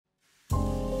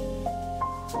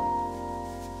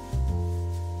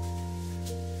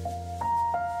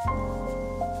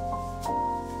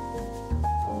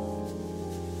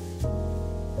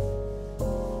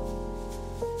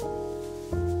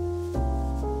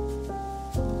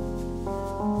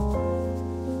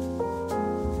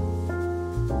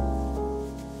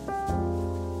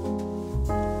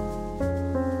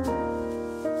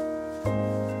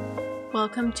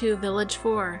welcome to Village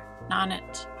 4,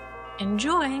 Nunaat.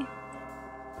 Enjoy!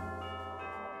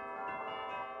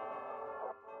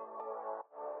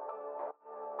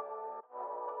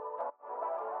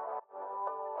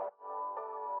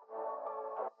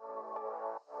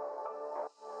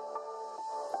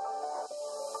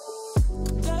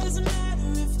 Doesn't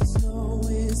matter if the snow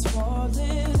is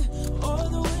falling or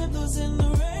the wind blows and the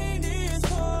rain is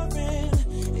pouring.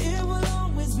 It will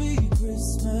always be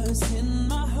Christmas in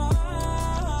my heart.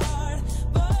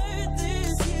 But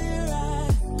this year I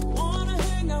wanna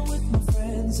hang out with my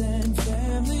friends and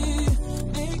family,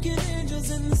 making angels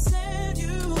in the sand,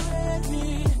 you and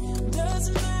me.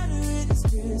 Doesn't matter, it is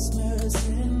Christmas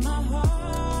in my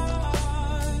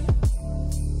heart.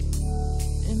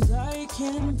 And I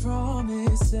can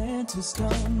promise Santa's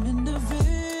coming to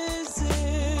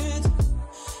visit.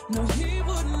 No, he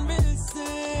wouldn't miss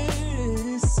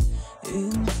this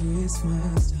in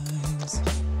Christmas times.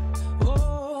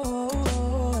 Oh,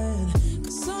 and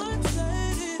the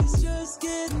sunset is just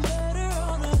getting better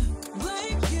on a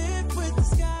blanket with the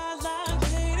skyline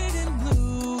painted in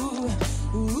blue.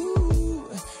 Ooh,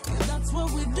 yeah, that's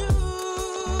what we do.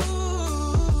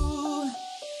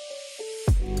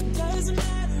 Doesn't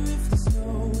matter if the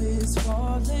snow is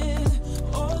falling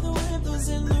or the wind blows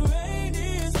and the rain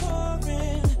is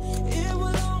pouring. It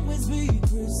will always be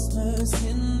Christmas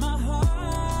in my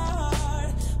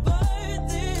heart. But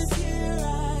this year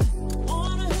I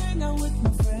wanna hang out with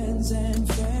my friends and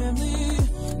family,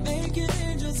 making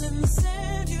angels in the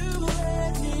sand, you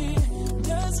and me.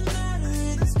 Doesn't matter,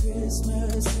 it is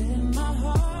Christmas in my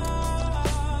heart.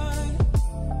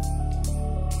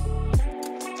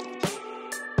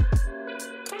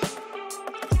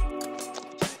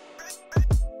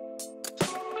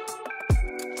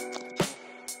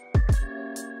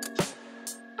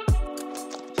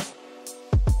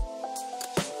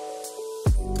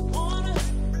 Wanna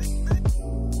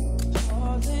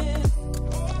fall in,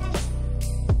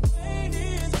 rain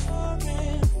is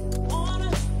pouring.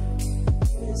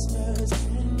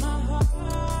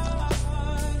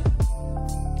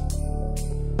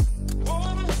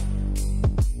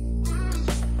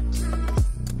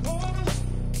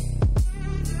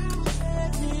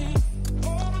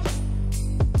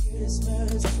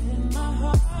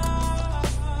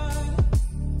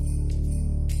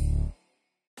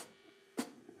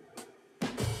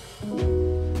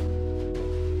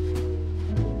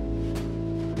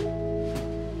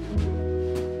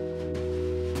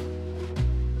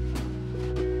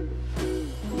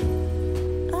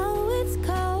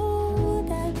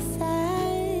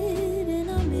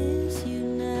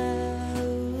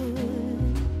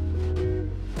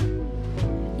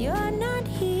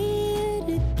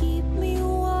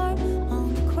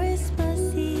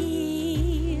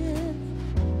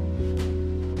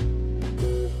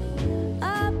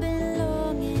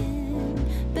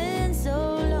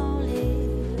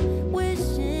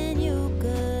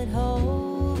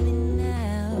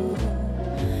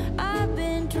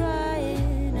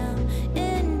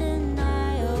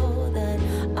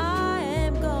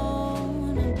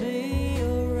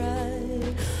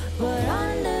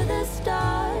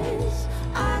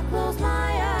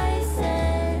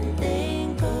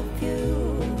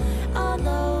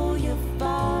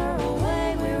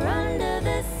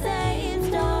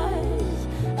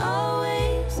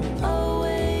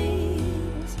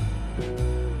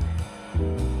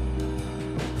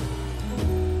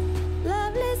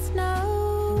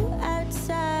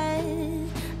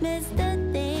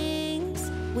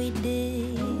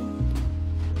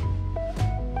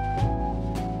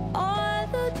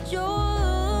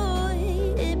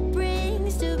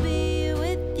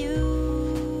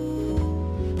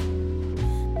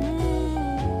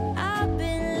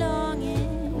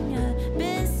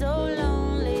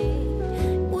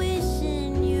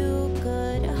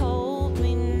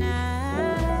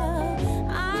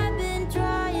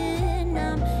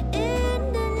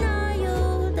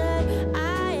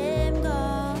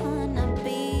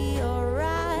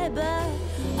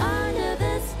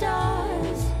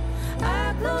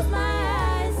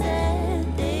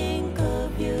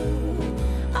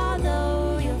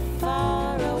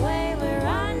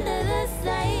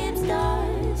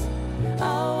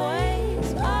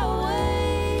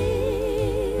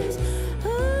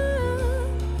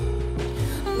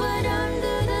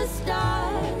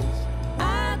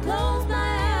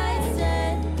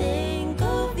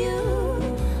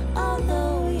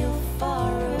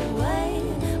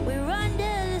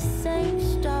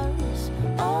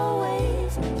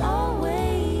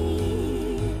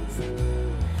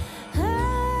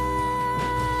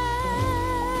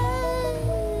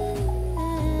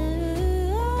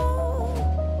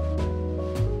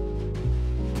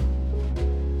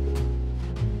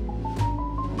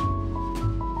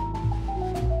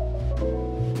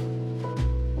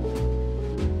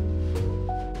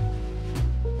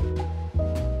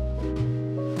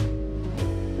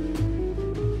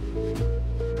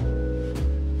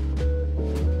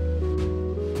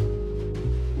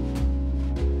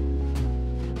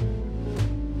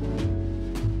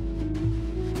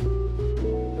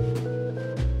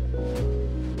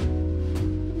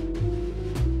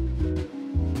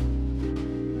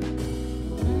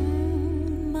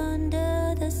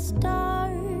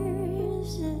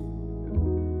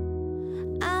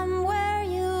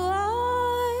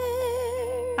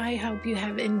 hope you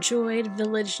have enjoyed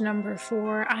village number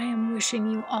 4. I am wishing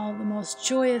you all the most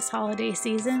joyous holiday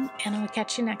season, and I'll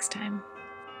catch you next time.